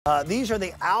These are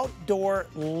the outdoor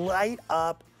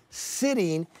light-up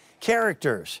sitting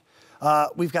characters.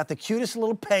 We've got the cutest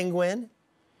little penguin.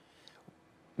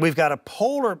 We've got a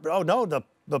polar, oh no,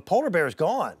 the polar bear is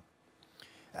gone.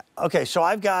 Okay, so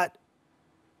I've got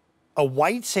a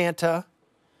white Santa,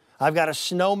 I've got a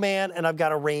snowman, and I've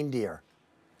got a reindeer.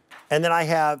 And then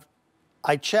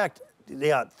I checked,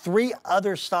 3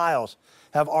 other styles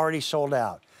have already sold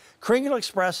out. Kringle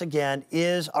Express, again,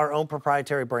 is our own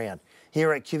proprietary brand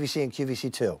here at QVC and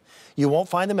QVC2. You won't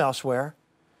find them elsewhere.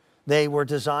 They were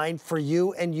designed for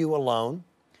you and you alone.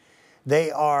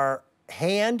 They are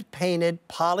hand-painted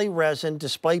poly resin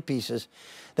display pieces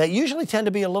that usually tend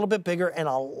to be a little bit bigger and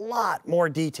a lot more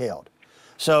detailed.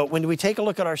 So when we take a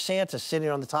look at our Santa sitting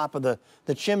on the top of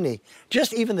the chimney,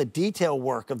 just even the detail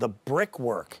work of the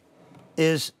brickwork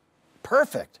is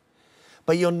perfect.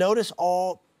 But you'll notice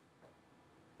all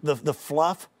the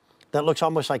fluff that looks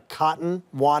almost like cotton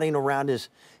wadding around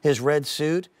his red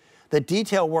suit. The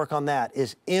detail work on that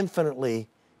is infinitely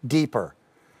deeper.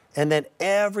 And then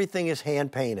everything is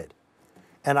hand painted.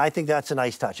 And I think that's a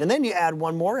nice touch. And then you add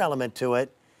one more element to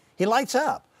it. He lights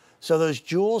up. So those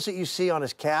jewels that you see on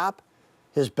his cap,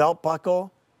 his belt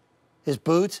buckle, his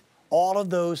boots, all of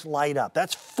those light up.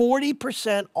 That's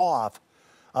 40% off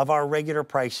of our regular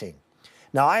pricing.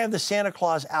 Now I have the Santa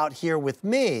Claus out here with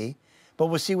me, but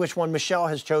we'll see which one Michelle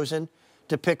has chosen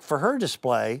to pick for her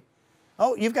display.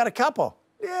 Oh, you've got a couple.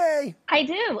 Yay! I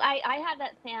do. I have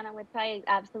that Santa, which I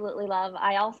absolutely love.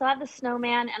 I also have the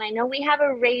snowman, and I know we have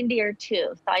a reindeer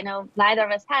too. So I know neither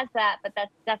of us has that, but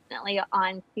that's definitely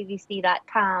on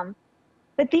QVC.com.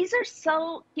 But these are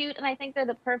so cute, and I think they're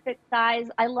the perfect size.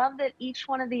 I love that each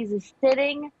one of these is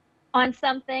sitting on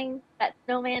something. That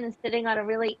snowman is sitting on a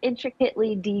really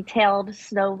intricately detailed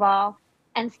snowball.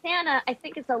 And Santa, I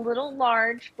think, is a little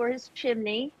large for his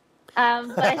chimney.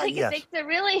 But I think Yes. it makes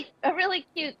a really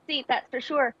cute seat, that's for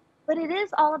sure. But it is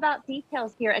all about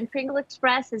details here. And Kringle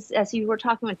Express, as you were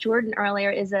talking with Jordan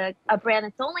earlier, is a brand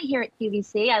that's only here at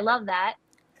QVC. I love that.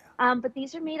 But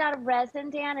these are made out of resin,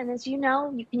 Dan. And as you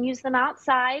know, you can use them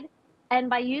outside. And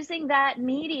by using that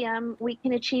medium, we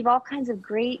can achieve all kinds of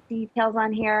great details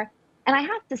on here. And I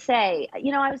have to say,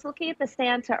 you know, I was looking at the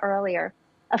Santa earlier.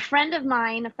 A friend of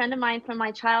mine from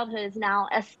my childhood is now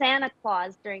a Santa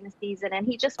Claus during the season, and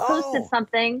he just posted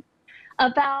something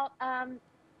about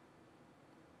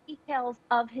details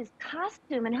of his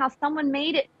costume and how someone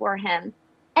made it for him.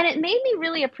 And it made me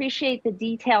really appreciate the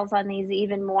details on these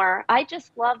even more. I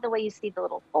just love the way you see the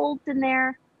little folds in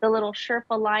there, the little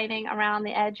Sherpa lining around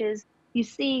the edges. You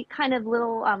see kind of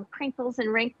little crinkles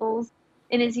and wrinkles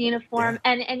in his uniform,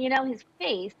 and you know, his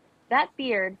face, that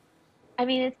beard. I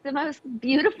mean, it's the most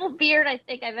beautiful beard I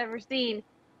think I've ever seen.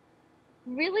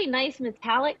 Really nice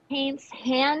metallic paints,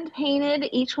 hand painted.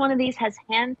 Each one of these has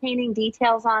hand painting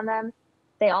details on them.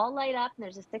 They all light up, and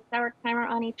there's a 6-hour timer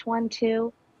on each one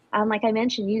too. Like I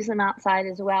mentioned, use them outside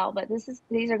as well. But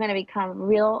these are going to become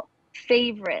real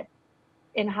favorites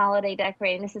in holiday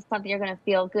decorating. This is something you're going to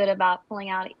feel good about pulling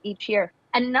out each year.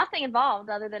 And nothing involved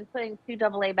other than putting 2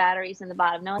 AA batteries in the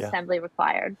bottom. No assembly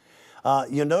required.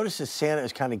 You'll notice that Santa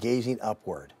is kind of gazing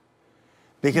upward.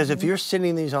 Because if you're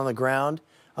sitting these on the ground,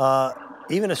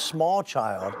 even a small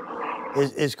child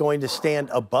is going to stand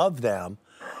above them,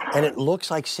 and it looks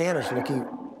like Santa's looking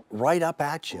right up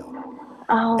at you.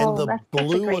 Oh, and the that's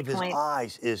blue of his point.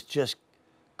 eyes is just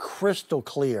crystal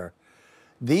clear.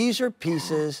 These are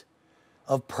pieces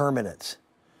of permanence.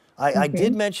 I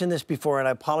did mention this before, and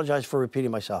I apologize for repeating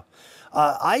myself.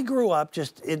 I grew up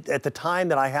just at the time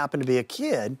that I happened to be a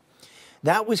kid.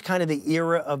 That was kind of the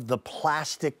era of the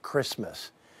plastic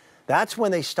Christmas. That's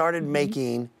when they started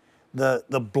making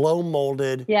the blow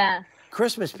molded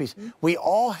Christmas piece. We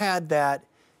all had that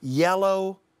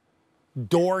yellow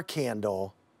door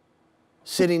candle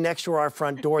sitting next to our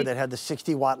front door that had the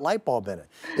 60-watt light bulb in it.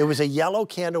 It was a yellow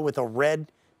candle with a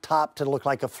red top to look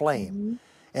like a flame.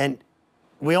 And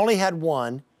we only had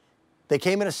one. They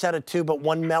came in a set of 2, but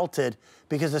one melted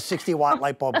because the 60-watt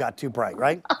light bulb got too bright,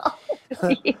 right?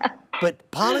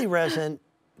 But poly resin,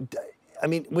 I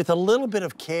mean, with a little bit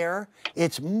of care,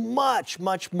 it's much,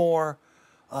 much more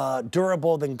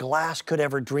durable than glass could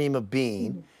ever dream of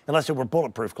being, unless it were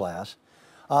bulletproof glass.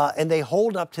 And they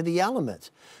hold up to the elements.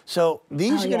 So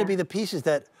these are going to be the pieces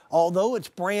that, although it's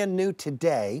brand new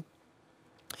today,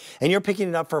 and you're picking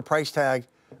it up for a price tag,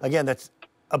 again, that's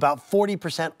about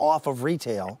 40% off of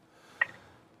retail,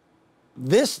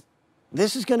 this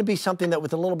is going to be something that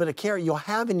with a little bit of care you'll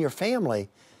have in your family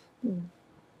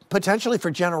potentially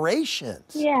for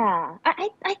generations. Yeah,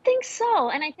 I think so.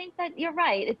 And I think that you're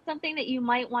right. It's something that you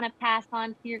might want to pass on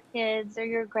to your kids or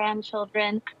your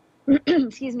grandchildren.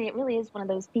 Excuse me, it really is one of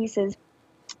those pieces.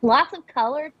 Lots of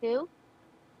color too.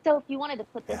 So if you wanted to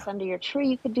put this Yeah. under your tree,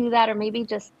 you could do that, or maybe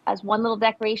just as one little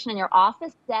decoration in your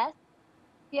office desk.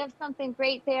 You have something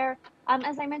great there.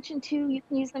 As I mentioned too, you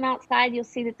can use them outside. You'll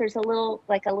see that there's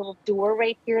like a little door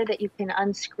right here that you can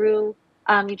unscrew.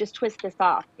 You just twist this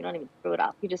off. You don't even screw it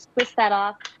off. You just twist that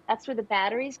off. That's where the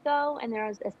batteries go, and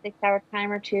there's a 6-hour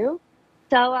timer too.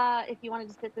 So if you wanted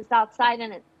to sit this outside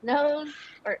and it snows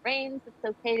or it rains, it's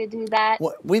okay to do that.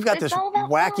 Well, we've But got it's this all about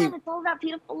wacky. fun. It's all about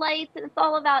beautiful lights, and it's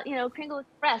all about, Kringle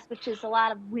Express, which is a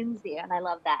lot of whimsy, and I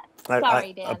love that.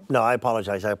 Sorry, Dan. No, I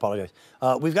apologize. I apologize.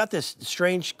 We've got this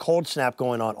strange cold snap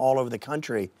going on all over the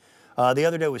country. The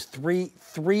other day was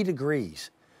three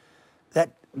degrees.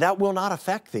 That will not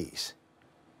affect these.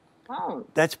 Oh.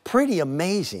 That's pretty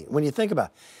amazing when you think about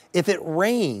it. If it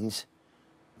rains,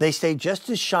 they stay just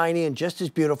as shiny and just as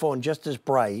beautiful and just as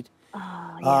bright.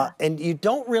 Oh, yeah. And you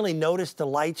don't really notice the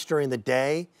lights during the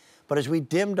day, but as we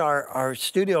dimmed our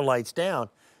studio lights down,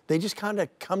 they just kind of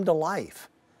come to life.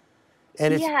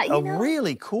 And it's a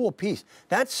really cool piece.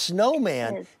 That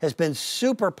snowman has been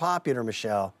super popular,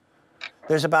 Michelle.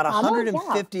 There's about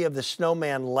 150 of the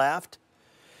snowman left.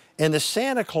 And the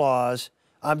Santa Claus,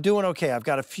 I'm doing okay. I've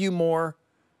got a few more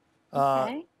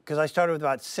because I started with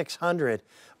about 600.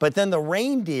 But then the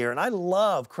reindeer, and I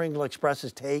love Kringle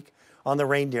Express's take on the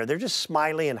reindeer. They're just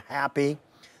smiley and happy.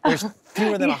 There's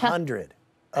fewer than 100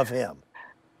 of him.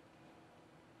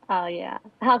 Oh, yeah.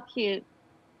 How cute.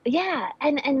 Yeah,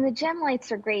 and the gem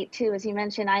lights are great too, as you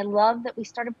mentioned. I love that we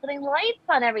started putting lights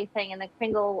on everything in the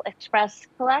Kringle Express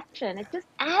collection. It just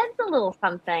adds a little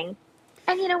something.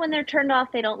 And when they're turned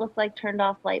off, they don't look like turned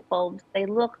off light bulbs. They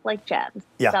look like gems.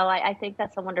 Yeah. So I think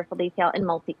that's a wonderful detail in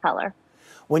multicolor.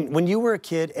 When you were a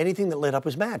kid, anything that lit up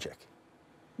was magic.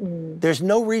 There's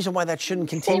no reason why that shouldn't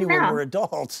continue when we're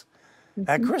adults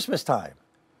at Christmas time.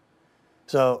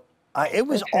 So it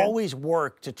was always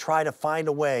work to try to find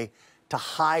a way to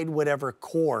hide whatever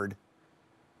cord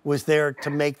was there to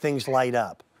make things light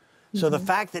up. So the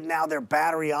fact that now they're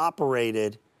battery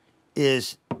operated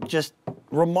is just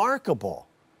remarkable.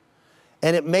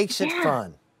 And it makes it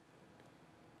fun.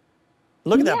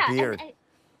 Look at that beard.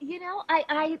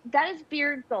 That is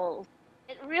beard goals.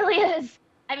 It really is.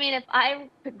 I mean, if I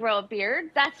could grow a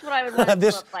beard, that's what I would want it to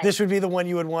look like. This would be the one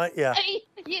you would want? Yeah. I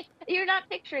mean, you're not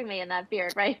picturing me in that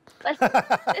beard, right?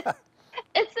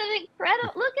 It's an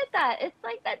incredible, look at that. It's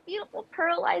like that beautiful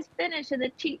pearlized finish in the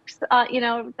cheeks,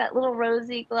 that little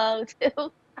rosy glow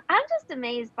too. I'm just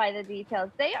amazed by the details.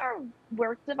 They are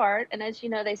works of art. And as you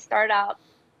know, they start out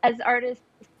as artists,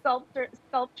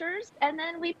 sculptures, and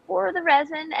then we pour the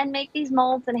resin and make these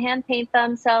molds and hand paint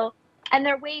them. And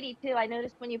they're weighty too. I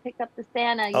noticed when you picked up the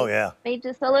Santa, you made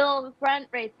just a little grunt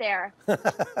right there.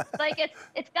 Like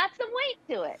it's got some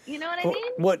weight to it. You know what I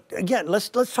mean? Again, let's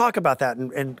talk about that,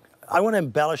 and I want to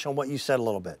embellish on what you said a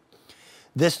little bit.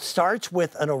 This starts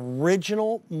with an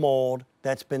original mold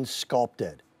that's been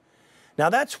sculpted. Now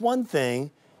that's one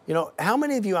thing. How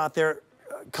many of you out there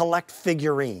collect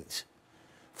figurines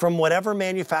from whatever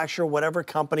manufacturer, whatever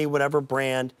company, whatever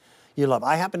brand you love?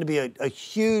 I happen to be a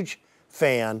huge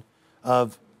fan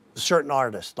of certain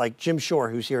artists, like Jim Shore,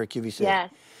 who's here at QVC. Yes.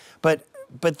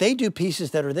 But they do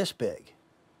pieces that are this big,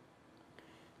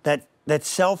 that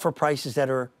sell for prices that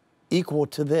are equal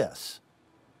to this.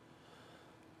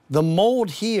 The mold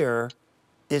here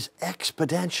is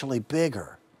exponentially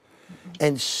bigger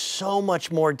and so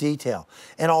much more detail.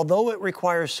 And although it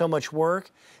requires so much work,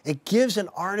 it gives an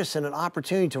artisan an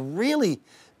opportunity to really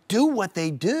do what they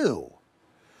do,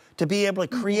 to be able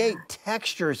to create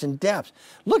textures and depths.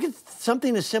 Look at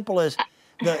something as simple as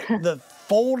the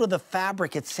fold of the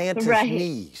fabric at Santa's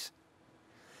knees.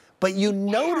 But you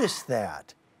notice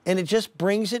that, and it just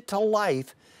brings it to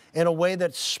life in a way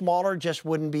that smaller just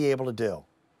wouldn't be able to do.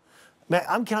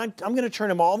 I'm going to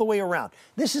turn him all the way around.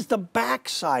 This is the back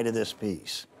side of this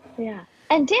piece. Yeah.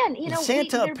 And Dan,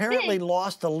 Santa apparently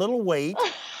lost a little weight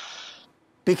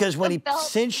because when he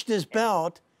cinched his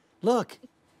belt, look,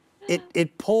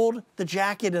 it pulled the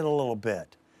jacket in a little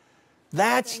bit.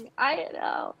 That's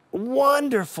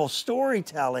wonderful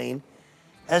storytelling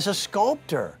as a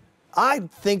sculptor. I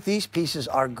think these pieces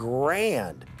are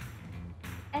grand.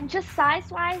 And just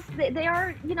size-wise, they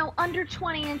are, under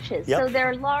 20 inches. Yep. So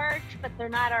they're large, but they're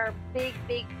not our big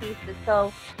pieces.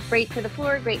 So great for the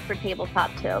floor, great for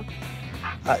tabletop too.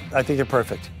 I think they're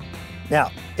perfect.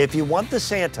 Now, if you want the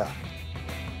Santa,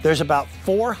 there's about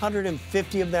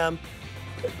 450 of them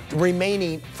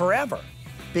remaining forever,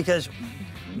 because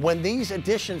when these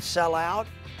editions sell out,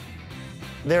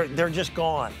 they're just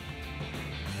gone.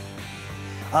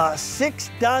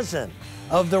 6 dozen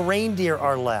of the reindeer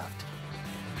are left.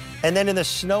 And then in the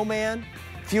snowman,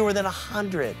 fewer than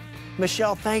 100.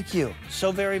 Michelle, thank you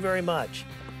so very, very much.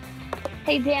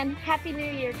 Hey, Dan, Happy New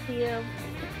Year to you.